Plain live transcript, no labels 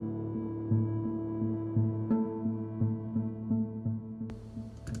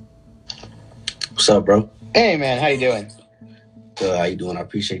What's up, bro? Hey, man, how you doing? Good. How you doing? I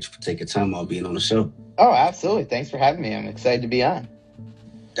appreciate you for taking time out being on the show. Oh, absolutely. Thanks for having me. I'm excited to be on.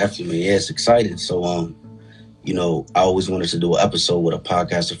 Definitely, yeah, it's exciting. So, I always wanted to do an episode with a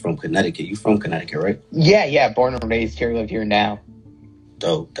podcaster from Connecticut. You from Connecticut, right? Yeah. Born and raised here, live here now.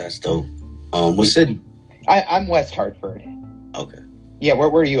 Dope. That's dope. What city? I'm West Hartford. Okay. Yeah, where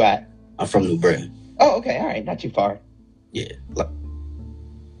are you at? I'm from New Britain. Oh, okay. All right. Not too far. Yeah.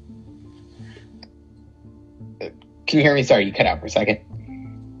 Can you hear me? Sorry, you cut out for a second.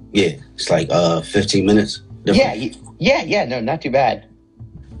 Yeah, it's like 15 minutes. Different. Yeah. No, not too bad.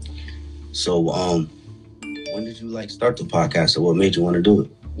 So, when did you start the podcast, or what made you want to do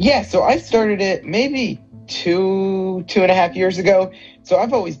it? Yeah, so I started it maybe two and a half years ago. So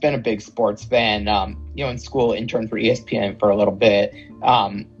I've always been a big sports fan. In school, interned for ESPN for a little bit,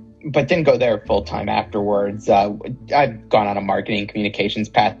 but didn't go there full time afterwards. I've gone on a marketing communications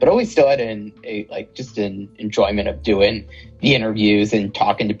path, but always still had an enjoyment of doing the interviews and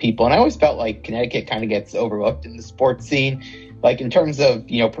talking to people. And I always felt like Connecticut kind of gets overlooked in the sports scene. Like in terms of,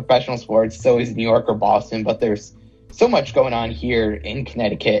 professional sports, it's always New York or Boston, but there's so much going on here in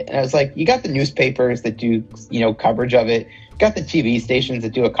Connecticut. And I was like, you got the newspapers that do, coverage of it. You got the TV stations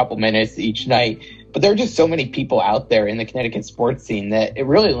that do a couple minutes each night. But there are just so many people out there in the Connecticut sports scene that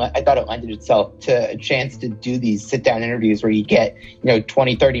I thought it lended itself to a chance to do these sit-down interviews where you get,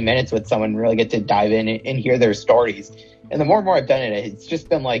 20, 30 minutes with someone, really get to dive in and hear their stories. And the more and more I've done it, it's just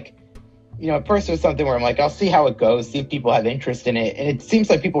been like, at first it was something where I'm like, I'll see how it goes, see if people have interest in it. And it seems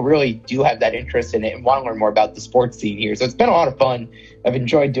like people really do have that interest in it and want to learn more about the sports scene here. So it's been a lot of fun. I've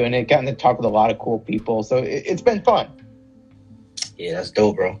enjoyed doing it, gotten to talk with a lot of cool people. So it's been fun. Yeah, that's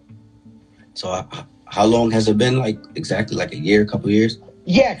dope, bro. So how long has it been? Exactly a year, a couple of years?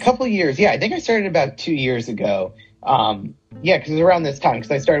 Yeah, a couple of years. Yeah, I think I started about 2 years ago. Because it was around this time,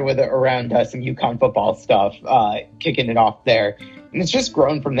 because I started with around some UConn football stuff, kicking it off there. And it's just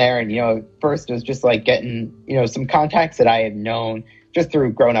grown from there. And, at first it was just like getting, some contacts that I had known just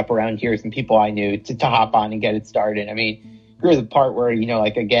through growing up around here, some people I knew to hop on and get it started. I mean, grew the part where,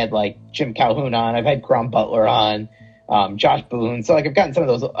 again, Jim Calhoun on, I've had Crum Butler on, Josh Boone. So I've gotten some of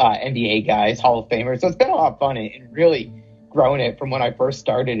those NBA guys, Hall of Famers. So it's been a lot of fun and really growing it from when I first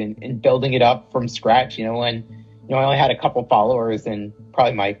started and building it up from scratch, when I only had a couple followers and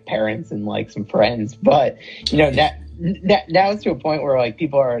probably my parents and some friends. But, now it's to a point where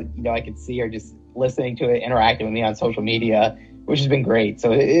people are, I can see are just listening to it, interacting with me on social media, which has been great.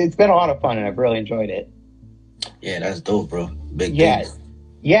 So it's been a lot of fun and I've really enjoyed it. Yeah, that's dope, bro. Big things.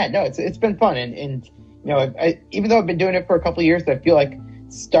 Yeah, no, it's been fun. And even though I've been doing it for a couple of years, I feel like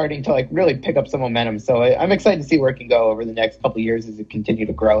starting to really pick up some momentum. So I'm excited to see where it can go over the next couple of years as it continue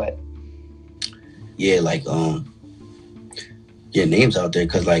to grow it. Yeah, your name's out there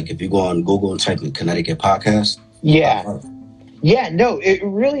because if you go on Google and type in Connecticut podcast. Yeah, no, it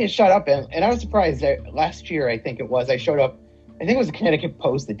really has shot up. And I was surprised that last year, I think it was a Connecticut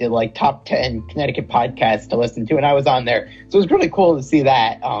Post that did top 10 Connecticut podcasts to listen to. And I was on there. So it was really cool to see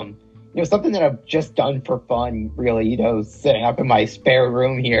that. Something that I've just done for fun, really, sitting up in my spare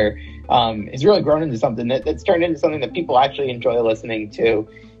room here, has really grown into something that's turned into something that people actually enjoy listening to.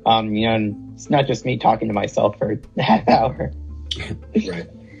 And it's not just me talking to myself for a half hour. Right.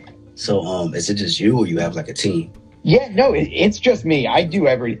 So, is it just you or you have a team? Yeah, no, it's just me. I do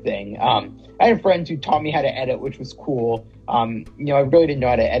everything. I had a friend who taught me how to edit, which was cool. I really didn't know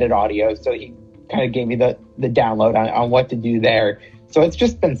how to edit audio, so he kind of gave me the download on what to do there. So it's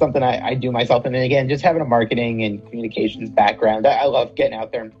just been something I do myself. And then again, just having a marketing and communications background, I love getting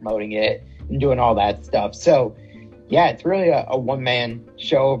out there and promoting it and doing all that stuff. So yeah, it's really a one-man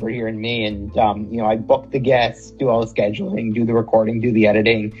show over here in me. And, I book the guests, do all the scheduling, do the recording, do the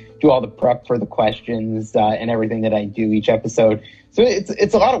editing, do all the prep for the questions and everything that I do each episode. So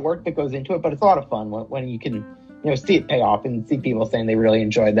it's a lot of work that goes into it, but it's a lot of fun when you can, see it pay off and see people saying they really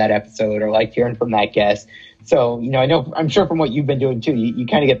enjoyed that episode or hearing from that guest. So, I'm sure from what you've been doing too, you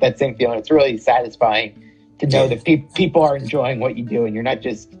kind of get that same feeling. It's really satisfying to know that people are enjoying what you do and you're not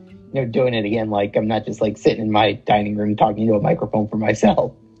just, doing it again. I'm not just sitting in my dining room talking to a microphone for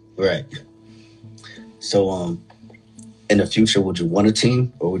myself. Right. So, in the future, would you want a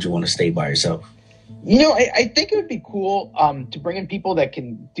team or would you want to stay by yourself? I think it would be cool to bring in people that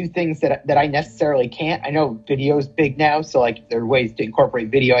can do things that I necessarily can't. I know video's big now, so there are ways to incorporate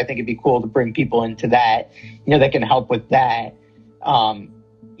video. I think it'd be cool to bring people into that, that can help with that.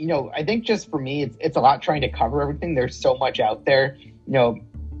 I think just for me, it's a lot trying to cover everything. There's so much out there.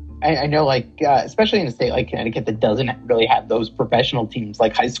 I know, like, especially in a state like Connecticut that doesn't really have those professional teams,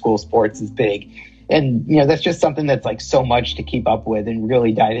 like high school sports is big. And, that's just something that's like so much to keep up with and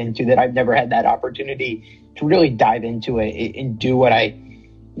really dive into, that I've never had that opportunity to really dive into it and do what I,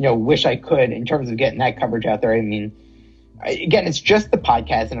 wish I could in terms of getting that coverage out there. I mean, again, it's just the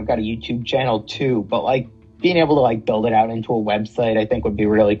podcast, and I've got a YouTube channel too, but like being able to like build it out into a website, I think would be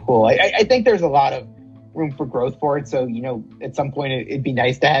really cool. I think there's a lot of room for growth for it. So, at some point it'd be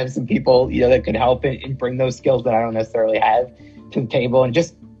nice to have some people, that could help and bring those skills that I don't necessarily have to the table, and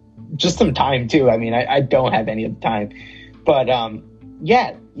just some time too. I mean, I don't have any of the time, but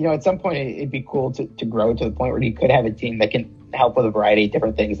at some point it'd be cool to grow to the point where you could have a team that can help with a variety of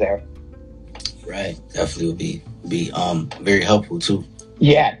different things there. Right. Definitely would be very helpful too.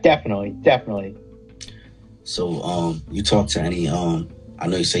 Yeah, definitely. So, you talk to any, I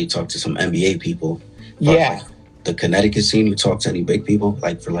know you say you talk to some NBA people. Yeah. Like the Connecticut scene, you talk to any big people,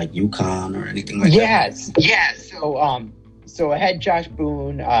 like for like UConn or anything like that? Yes. Yeah. So I had Josh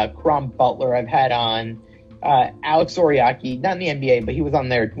Boone, Karam Butler. I've had on Alex Oriaki, not in the NBA, but he was on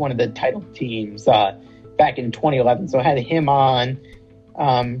one of the title teams back in 2011. So I had him on.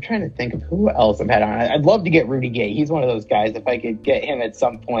 I'm trying to think of who else I've had on. I'd love to get Rudy Gay. He's one of those guys. If I could get him at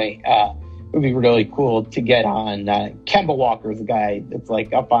some point, it would be really cool to get on. Kemba Walker is a guy that's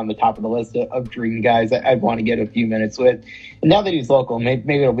like up on the top of the list of dream guys I'd want to get a few minutes with. And now that he's local,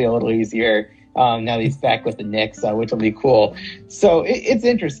 maybe it'll be a little easier. Now that he's back with the Knicks, which will be cool. So it's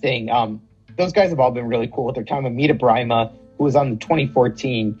interesting. Those guys have all been really cool with their time. Amita Brima, who was on the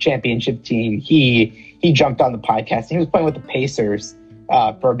 2014 championship team, he jumped on the podcast. He was playing with the Pacers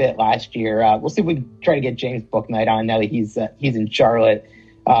for a bit last year. We'll see if we can try to get James Bouknight on now that he's in Charlotte.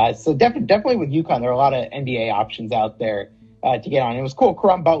 So definitely with UConn, there are a lot of NBA options out there to get on. It was cool.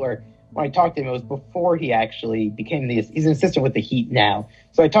 Karam Butler, when I talked to him, it was before he actually became he's an assistant with the Heat now.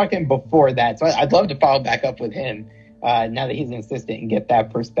 So I talked to him before that. So I'd love to follow back up with him now that he's an assistant and get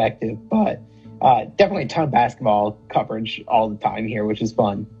that perspective. But definitely a ton of basketball coverage all the time here, which is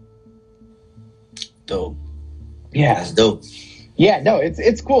fun. Dope. Yeah. That's dope. Yeah, no,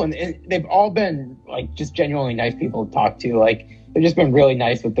 it's cool. And they've all been like just genuinely nice people to talk to. Like, they've just been really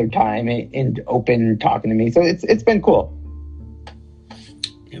nice with their time and open talking to me. So it's been cool.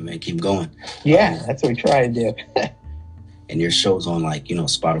 Yeah, man, keep going. Yeah, that's what we try to do. And your show's on like,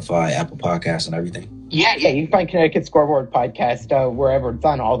 Spotify, Apple Podcasts and everything? Yeah, you can find Connecticut Scoreboard Podcast wherever. It's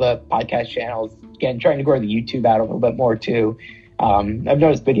on all the podcast channels. Again, trying to grow the YouTube out a little bit more too. I've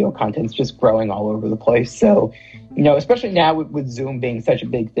noticed video content's just growing all over the place. So, especially now with Zoom being such a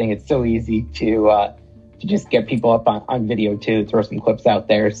big thing, it's so easy to just get people up on video too, throw some clips out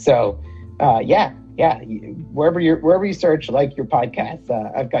there. So, wherever you search like your podcast,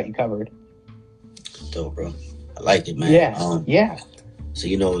 I've got you covered. Dope, bro. I like it, man. Yeah. So,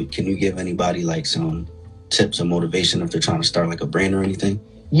 can you give anybody like some tips or motivation if they're trying to start like a brand or anything?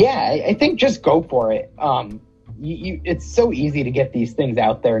 Yeah, I think just go for it. It's so easy to get these things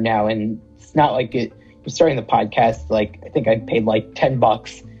out there now, and it's not like starting the podcast. Like, I think I paid like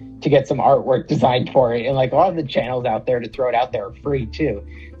 $10 to get some artwork designed for it, and like a lot of the channels out there to throw it out there are free too.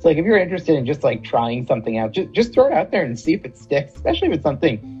 So like, if you're interested in just like trying something out, just throw it out there and see if it sticks, especially if it's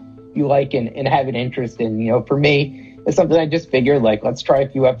something you like and have an interest in. For me, it's something I just figured, like, let's try a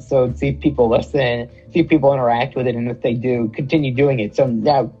few episodes, see if people listen, see if people interact with it, and if they do, continue doing it. So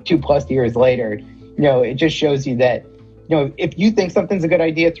now 2+ years later, it just shows you that, if you think something's a good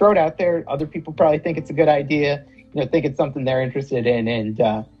idea, throw it out there. Other people probably think it's a good idea, think it's something they're interested in, and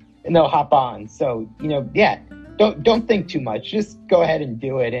they'll hop on. So, don't think too much. Just go ahead and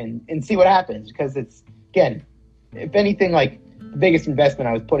do it and see what happens. Because it's, again, if anything, like, the biggest investment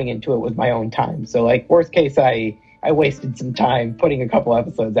I was putting into it was my own time. So, like, worst case, I wasted some time putting a couple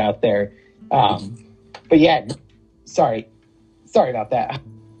episodes out there. But yeah, sorry about that.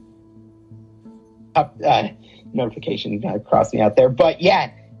 Notification crossed me out there. But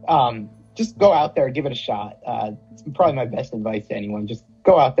yeah, just go out there, give it a shot. It's probably my best advice to anyone. Just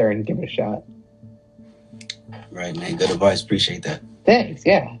go out there and give it a shot. Right, man. Good advice. Appreciate that. Thanks.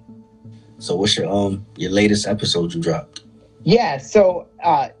 Yeah. So what's your latest episode you dropped? Yeah. So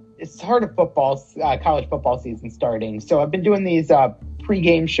it's heart of football, college football season starting. So I've been doing these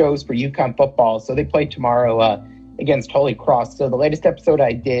pregame shows for UConn football. So they play tomorrow against Holy Cross. So the latest episode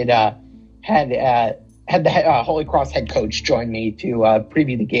I did had the Holy Cross head coach join me to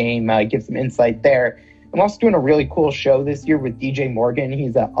preview the game, give some insight there. I'm also doing a really cool show this year with DJ Morgan.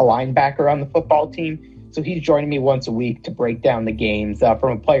 He's a linebacker on the football team. So he's joining me once a week to break down the games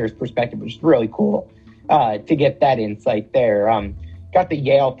from a player's perspective, which is really cool to get that insight there. Got the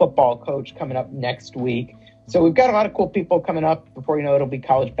Yale football coach coming up next week. So we've got a lot of cool people coming up. Before you know it, it'll be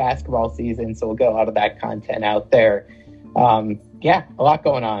college basketball season, so we'll get a lot of that content out there. Yeah, a lot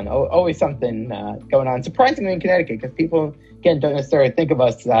going on. Always something going on. Surprisingly in Connecticut, because people, again, don't necessarily think of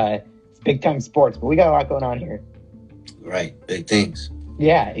us as big-time sports, but we got a lot going on here. Right, big things.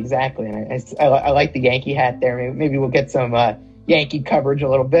 Yeah, exactly. And I like the Yankee hat there. Maybe we'll get some Yankee coverage a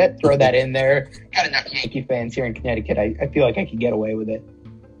little bit, throw that in there. Got enough Yankee fans here in Connecticut. I feel like I could get away with it.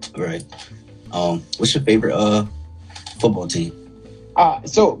 Right. What's your favorite football team?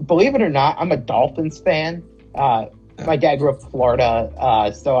 So believe it or not, I'm a Dolphins fan. My dad grew up in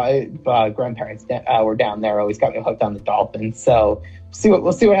Florida, so grandparents were down there. Always got me hooked on the Dolphins. So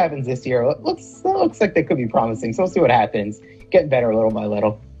we'll see what happens this year. Looks like they could be promising. So we'll see what happens. Getting better little by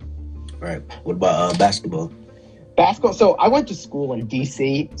little. Right. What about basketball? Basketball. So I went to school in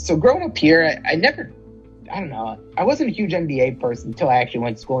DC. So growing up here, I wasn't a huge NBA person until I actually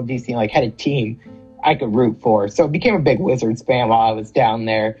went to school in DC and had a team I could root for. So I became a big Wizards fan while I was down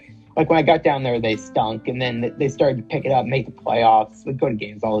there. When I got down there, they stunk, and then they started to pick it up, make the playoffs. We'd go to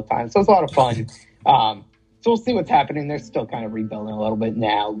games all the time, so it was a lot of fun. So we'll see what's happening. They're still kind of rebuilding a little bit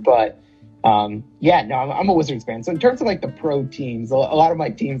now, but I'm a Wizards fan. So in terms of the pro teams, a lot of my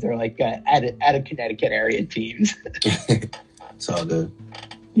teams are out of Connecticut area teams. It's all good.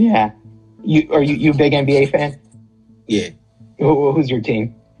 Yeah, you a big NBA fan? Yeah. Who's your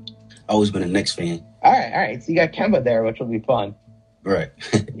team? Always been a Knicks fan. All right. So you got Kemba there, which will be fun. Right.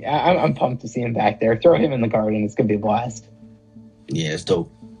 Yeah, I'm pumped to see him back there. Throw him in the Garden. It's gonna be a blast. Yeah, it's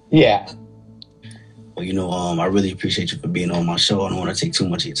dope. Yeah. Well, I really appreciate you for being on my show. I don't want to take too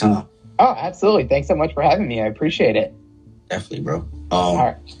much of your time. Oh, absolutely. Thanks so much for having me. I appreciate it. Definitely, bro. All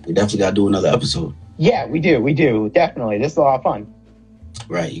right. We definitely got to do another episode. Yeah, we do. Definitely. This is a lot of fun.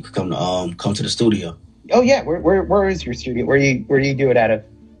 Right. You could come to the studio. Oh, yeah. Where is your studio? Where do you do it out of?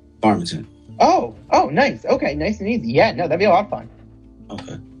 Farmington. Oh, nice. Okay, nice and easy. Yeah, no, that'd be a lot of fun.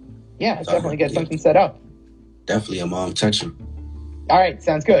 Okay. Yeah, let's definitely get something set up. Definitely. I'm text you. All right,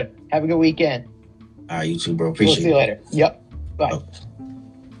 sounds good. Have a good weekend. All right, you too, bro. Appreciate it. We'll see you later. Yep. Bye. Oh.